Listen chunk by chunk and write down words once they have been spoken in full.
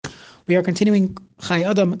We are continuing Chai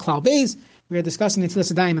Adam Klal Beis. We are discussing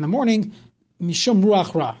Netilas Yadayim in the morning, Mishum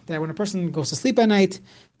Ruach Ra, that when a person goes to sleep at night,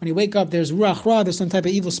 when you wake up, there's Ruach Ra, there's some type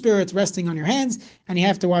of evil spirit resting on your hands, and you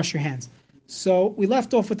have to wash your hands. So we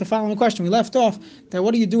left off with the following question. We left off that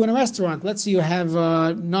what do you do in a restaurant? Let's say you have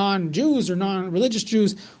non-Jews or non-religious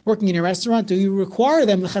Jews working in your restaurant. Do you require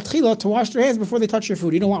them lechatchila to wash their hands before they touch your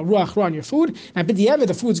food? You don't want ruach ra on your food. Now, b'diavad,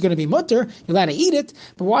 the food's going to be mutter. You're allowed to eat it,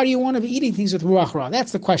 but why do you want to be eating things with ruach ra?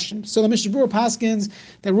 That's the question. So the Mishnah Berurah paskins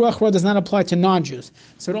that ruach ra does not apply to non-Jews.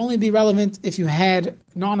 So it'd only be relevant if you had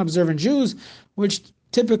non-observant Jews, which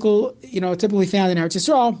typically found in Eretz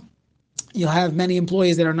Yisrael. You'll have many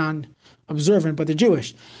employees that are non-observant, but they're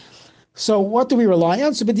Jewish. So what do we rely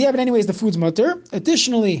on? So b'diavad, anyways, the food's mutter.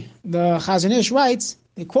 Additionally, the Chazon Ish writes,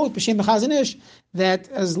 they quote B'Shem the Chazon Ish, that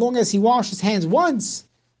as long as he washed his hands once,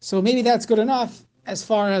 so maybe that's good enough as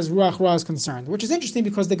far as Ruach Ra is concerned, which is interesting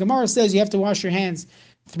because the Gemara says you have to wash your hands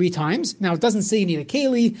 3 times. Now, it doesn't say you need a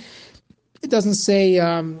keli, it doesn't say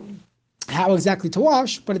how exactly to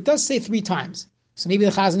wash, but it does say 3 times. So maybe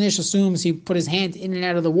the Chazon Ish assumes he put his hand in and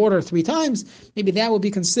out of the water 3 times. Maybe that would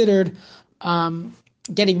be considered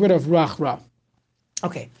getting rid of Ruach Ra.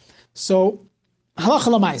 Okay, so halacha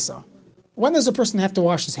l'maisa. When does a person have to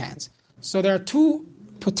wash his hands? So there are 2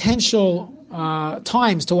 potential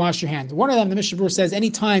times to wash your hands. One of them, the Mishnah Berurah says,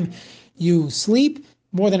 anytime you sleep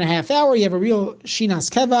more than a half hour, you have a real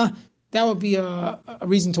shinas keva, that would be a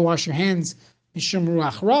reason to wash your hands. Mishum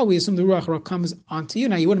Ruach Ra, we assume the Ruach Ra comes onto you.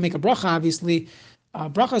 Now, you wouldn't make a bracha, obviously.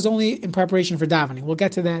 Bracha is only in preparation for davening. We'll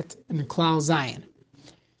get to that in the Klal Zayin.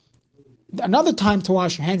 Another time to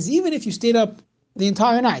wash your hands, even if you stayed up the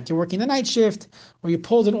entire night, you're working the night shift, or you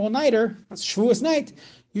pulled an all-nighter, that's Shavuos night,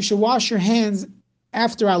 you should wash your hands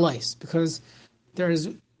after Alais, because there's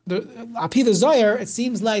Api the Zohar, it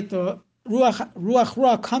seems like the Ruach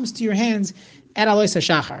Ra comes to your hands at Alais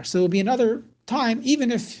HaShachar. So it will be another time,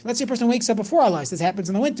 even if, let's say a person wakes up before Alais, this happens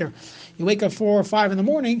in the winter. You wake up 4 or 5 in the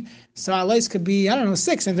morning, so Alais could be,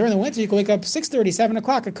 6, and during the winter you could wake up 6:30, 7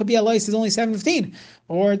 o'clock, it could be Alais is only 7:15,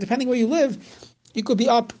 or depending where you live, you could be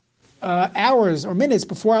up hours or minutes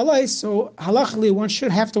before Alais, so halachically one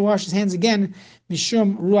should have to wash his hands again,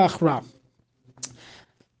 Mishum Ruach Ra.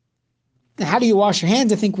 Now, how do you wash your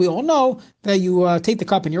hands? I think we all know that you take the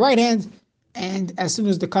cup in your right hand, and as soon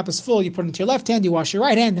as the cup is full, you put it into your left hand, you wash your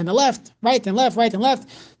right hand, then the left, right and left, right and left.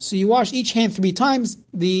 So you wash each hand 3 times.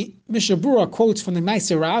 The Mishnah Berurah quotes from the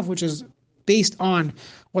Ma'aser Rav, which is based on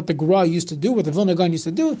what the Gra used to do, what the Vilna Gaon used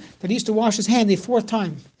to do, that he used to wash his hand a 4th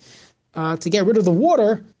time to get rid of the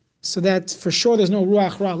water, so that for sure there's no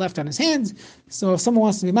Ruach Ra left on his hands. So if someone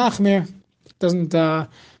wants to be machmir, doesn't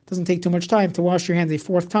take too much time to wash your hands a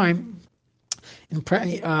 4th time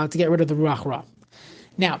to get rid of the Ruach Ra.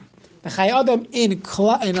 Now, the Chai Adam in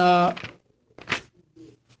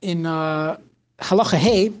Halacha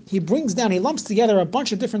Hey, he brings down, he lumps together a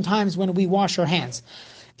bunch of different times when we wash our hands.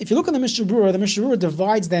 If you look in the Mishnah Berurah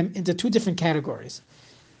divides them into 2 different categories.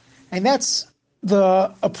 And that's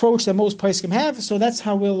the approach that most poskim have, so that's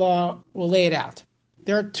how we'll lay it out.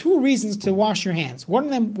 There are 2 reasons to wash your hands. One of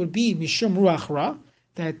them would be Mishum Ruach Ra,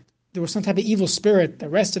 that there was some type of evil spirit that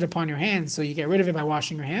rested upon your hands, so you get rid of it by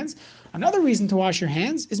washing your hands. Another reason to wash your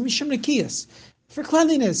hands is Mishum Nekiyas, for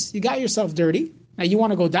cleanliness. You got yourself dirty. Now you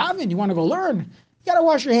want to go daven, you want to go learn, you got to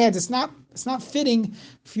wash your hands. It's not fitting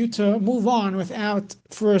for you to move on without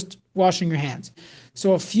first washing your hands.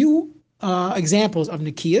 So a few examples of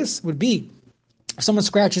Nekiyas would be, if someone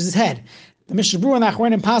scratches his head, the Mishnah Berurah and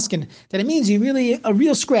Achronim paskin that it means a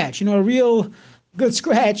real scratch, a real good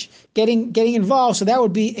scratch, getting involved. So that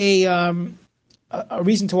would be a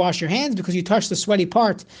reason to wash your hands because you touch the sweaty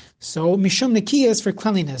part. So mishum nekiyas for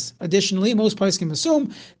cleanliness. Additionally, most poskim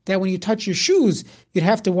assume that when you touch your shoes, you'd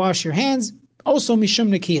have to wash your hands. Also mishum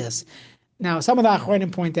nekiyas. Now, some of the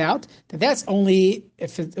Achronim point out that that's only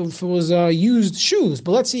if it was used shoes.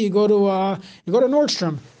 But let's say you go to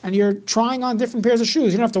Nordstrom and you're trying on different pairs of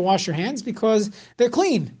shoes. You don't have to wash your hands because they're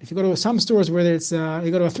clean. If you go to some stores where it's you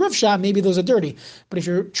go to a thrift shop, maybe those are dirty. But if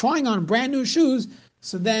you're trying on brand new shoes,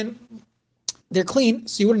 so then they're clean,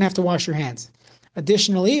 so you wouldn't have to wash your hands.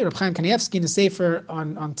 Additionally, Reb Chaim Kanievsky in the Sefer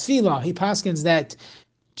on Tefillah, he paskins that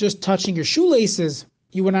just touching your shoelaces,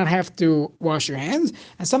 you would not have to wash your hands.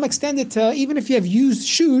 And some extend it to even if you have used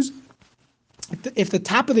shoes, if the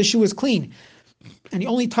top of the shoe is clean and you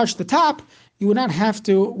only touch the top, you would not have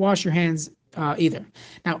to wash your hands either.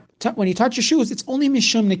 Now, when you touch your shoes, it's only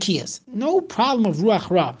mishum nekiyas. No problem of ruach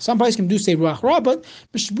ra. Some places do say ruach ra, but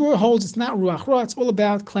Mishnah Berurah holds it's not ruach ra. It's all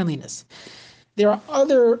about cleanliness. There are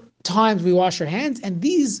other times we wash our hands, and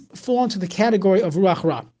these fall into the category of ruach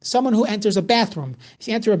ra. Someone who enters a bathroom. If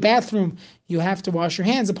you enter a bathroom, you have to wash your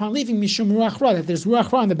hands upon leaving mishum ruach ra, that there's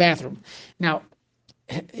ruach ra in the bathroom. Now,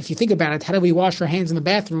 if you think about it, how do we wash our hands in the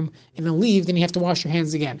bathroom and then leave? Then you have to wash your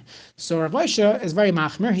hands again. So Rav Moshe is very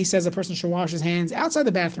machmer. He says a person should wash his hands outside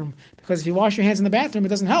the bathroom, because if you wash your hands in the bathroom, it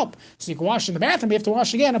doesn't help. So you can wash in the bathroom, but you have to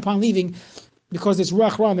wash again upon leaving, because there's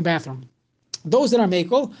ruach ra in the bathroom. Those that are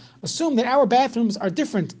mekel assume that our bathrooms are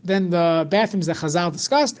different than the bathrooms that Chazal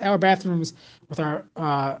discussed. Our bathrooms with our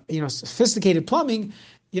sophisticated plumbing,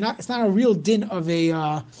 it's not a real din of a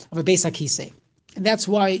Beis HaKisei. And that's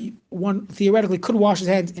why one theoretically could wash his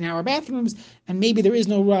hands in our bathrooms, and maybe there is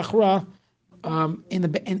no ruach ra in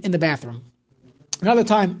the bathroom. Another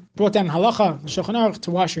time brought down halacha, the Shulchan Aruch,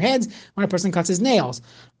 to wash your hands when a person cuts his nails.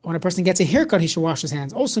 When a person gets a haircut, he should wash his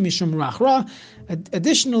hands. Also mishum ruach ra.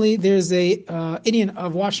 Additionally, there's a inyan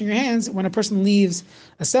of washing your hands when a person leaves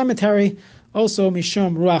a cemetery. Also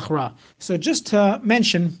mishum ruach ra. So just to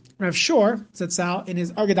mention, Rav Shor Zatzal in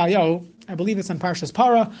his Argadalyo, I believe it's on Parshas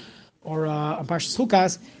Para or on Parshas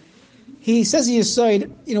Chukas, he says he is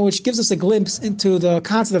Yesod, which gives us a glimpse into the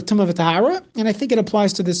concept of Tumah v'Tahara, and I think it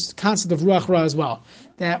applies to this concept of Ruach Ra as well.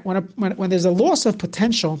 That when there's a loss of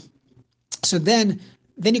potential, so then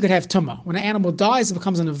you could have Tumah. When an animal dies, it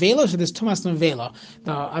becomes an Avela, so there's Tumah and Avela.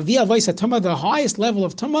 The Avia Vaisa Tumah, the highest level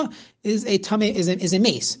of Tumah is a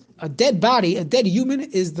mace. A dead body, a dead human,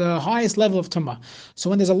 is the highest level of Tumah.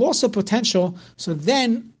 So when there's a loss of potential, so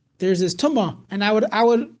then there's this Tumah, and I would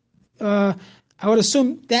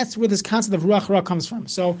assume that's where this concept of Ruach Ra comes from.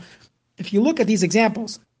 So if you look at these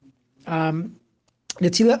examples, when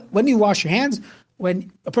you wash your hands,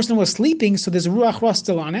 when a person was sleeping, so there's a Ruach Ra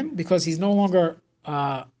still on him because he's no longer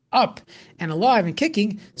up and alive and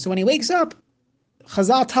kicking. So when he wakes up,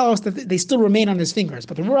 Chazal tell us that they still remain on his fingers.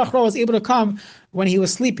 But the Ruach Ra was able to come when he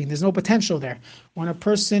was sleeping. There's no potential there. When a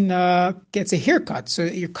person gets a haircut, so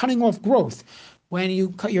you're cutting off growth. When you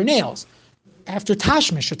cut your nails, after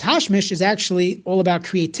Tashmish. Tashmish is actually all about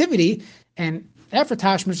creativity, and after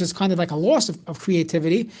Tashmish is kind of like a loss of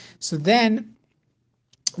creativity. So then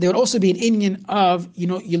there would also be an inyan of,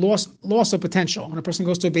 you loss of potential. When a person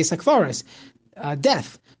goes to a Beis HaKvaros,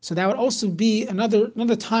 death. So that would also be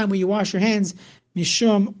another time where you wash your hands,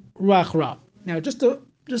 mishum ruach ra. Now, just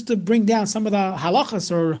to bring down some of the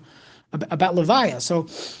halachas or about levaya. So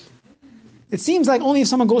it seems like only if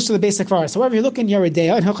someone goes to the Beis HaKvaros. However, you look in Yoreh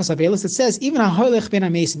De'ah and Hilchos Avelos, it says even a hoylech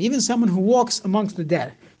ben mason, even someone who walks amongst the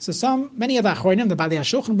dead. So many of the Achronim, the Balei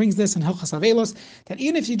HaShulchan brings this in Hilchos Avelos, that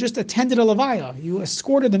even if you just attended a levaya, you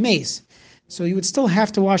escorted the mace, so you would still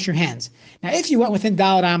have to wash your hands. Now, if you went within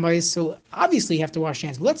Daled Amos, so obviously you have to wash your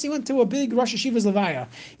hands. But let's say you went to a big Rosh Hashiva's levaya,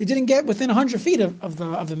 you didn't get within 100 feet of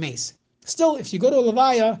the mace. Still, if you go to a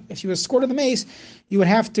levaya, if you escorted the mace, you would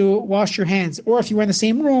have to wash your hands. Or if you were in the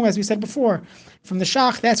same room, as we said before, from the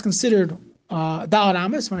shach, that's considered Daled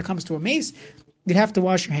Amos. When it comes to a mace, you'd have to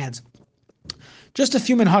wash your hands. Just a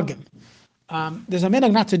few minhagim. There's a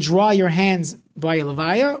minhag not to dry your hands by a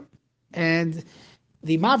levaya, and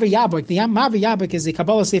the Maver Yabok. The Maver Yabok is a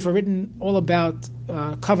Kabbalah sefer written all about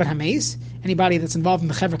Kavod HaMeis. Anybody that's involved in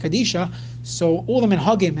the Chevra Kadisha. So all the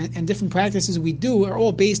minhagim and different practices we do are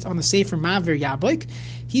all based on the sefer Maver Yabok.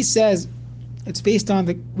 He says it's based on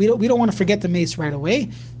we don't want to forget the mace right away,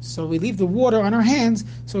 so we leave the water on our hands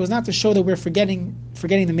so as not to show that we're forgetting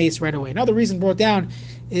the mace right away. Another reason brought down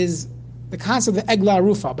is the concept of Egla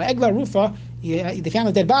Rufa. By Egla Rufa, they found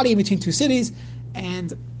a dead body in between two cities,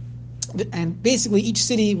 and basically each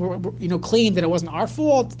city claimed that it wasn't our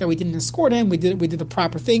fault, that we didn't escort him, we did the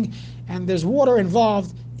proper thing, and there's water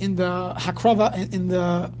involved in the hakrava, in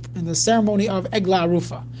the ceremony of Egla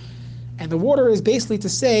Rufa, and the water is basically to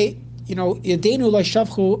say, Yadenu lo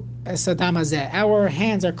shavchu es hadam hazeh. Our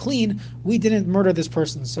hands are clean. We didn't murder this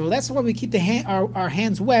person. So that's why we keep our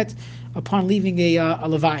hands wet upon leaving a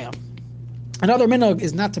levaya. Another minhag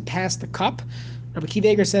is not to pass the cup. Rabbi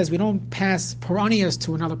Akiva Eiger says we don't pass piranhas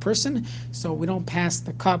to another person, so we don't pass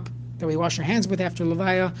the cup that we wash our hands with after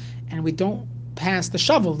levaya, and we don't pass the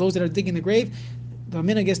shovel. Those that are digging the grave, the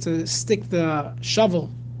minhag is to stick the shovel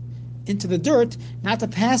into the dirt, not to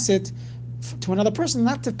pass it to another person,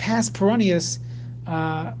 not to pass piranhas,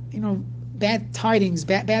 bad tidings,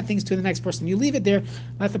 bad things to the next person. You leave it there,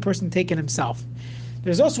 let the person take it himself.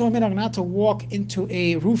 There's also a minhag not to walk into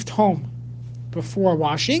a roofed home before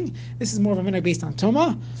washing. This is more of a minhag based on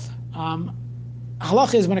Tumah.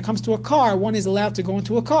 Halacha is when it comes to a car, one is allowed to go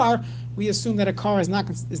into a car. We assume that a car is not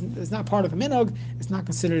part of the minhag. It's not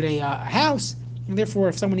considered a house, and therefore,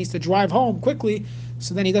 if someone needs to drive home quickly,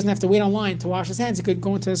 so then he doesn't have to wait online to wash his hands, he could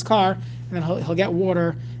go into his car, and then he'll get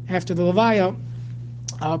water after the levaya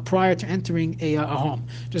prior to entering a home.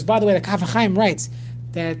 Just by the way, the Kaf HaChaim writes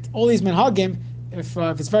that all these menhagim, if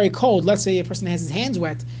it's very cold, let's say a person has his hands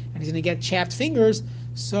wet and he's going to get chapped fingers,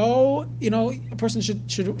 so a person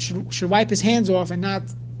should wipe his hands off and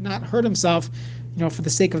not hurt himself, for the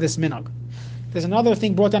sake of this minhag. There's another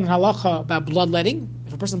thing brought down in halacha about bloodletting.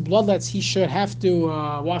 If a person bloodlets, he should have to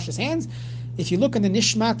wash his hands. If you look in the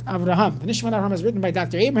Nishmat Avraham, the Nishmat Avraham is written by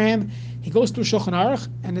Dr. Abraham. He goes through Shulchan Aruch,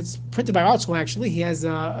 and it's printed by Art Scroll, actually. He has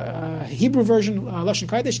a Hebrew version, Lashon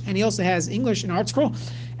Kodesh, and he also has English in Art Scroll.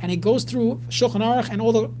 And he goes through Shulchan Aruch and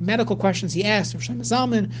all the medical questions he asked, Rav Shlomo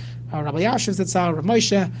Zalman, Rabbi Yashiv Zatzal, Rav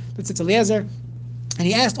Moshe, Tzitz Eliezer. And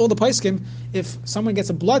he asked all the poskim, if someone gets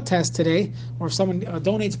a blood test today, or if someone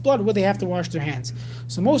donates blood, would they have to wash their hands?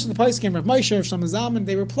 So most of the poskim, Rav Moshe, Rav Shlomo Zalman,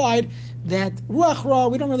 they replied that Ruach Ra,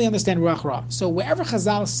 we don't really understand Ruach Ra. So wherever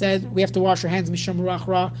Chazal said we have to wash our hands, Misham Ruach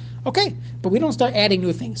Ra, okay, but we don't start adding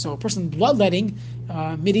new things. So a person bloodletting,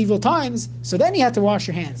 medieval times, so then you have to wash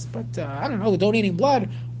your hands. But I don't know, donating blood,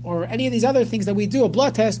 or any of these other things that we do, a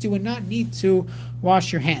blood test, you would not need to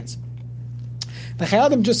wash your hands. The Chayei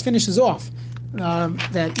Adam just finishes off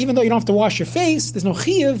that even though you don't have to wash your face, there's no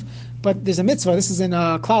chiyuv, but there's a mitzvah. This is in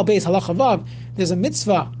Klal Beis Halacha Vav. There's a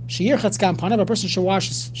mitzvah sheyirchatz gam panav. A person should wash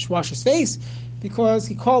his face, because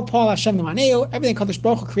he called Paul Hashem L'maneo. Everything Kadosh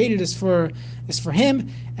Baruch Hu created is for him,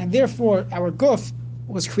 and therefore our guf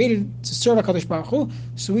was created to serve Kadosh Baruch Hu.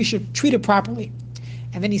 So we should treat it properly.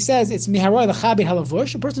 And then he says it's miharoy l'chabed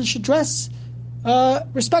halavush. A person should dress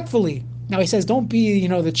respectfully. Now he says, don't be,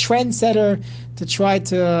 the trendsetter to try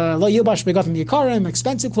to lo yilbash begafim yikarim,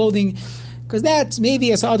 expensive clothing, because that's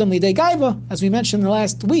maybe as adam lidei gaiva, as we mentioned the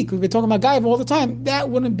last week. We've been talking about gaiva all the time. That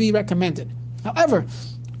wouldn't be recommended. However,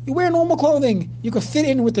 you wear normal clothing. You could fit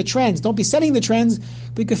in with the trends. Don't be setting the trends,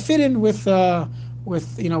 but you could fit in with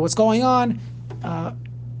what's going on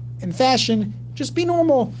in fashion. Just be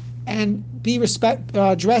normal and be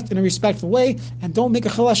dressed in a respectful way, and don't make a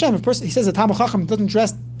chilul Hashem. If person, he says a Talmid Chacham doesn't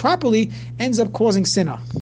dress properly, ends up causing sinah.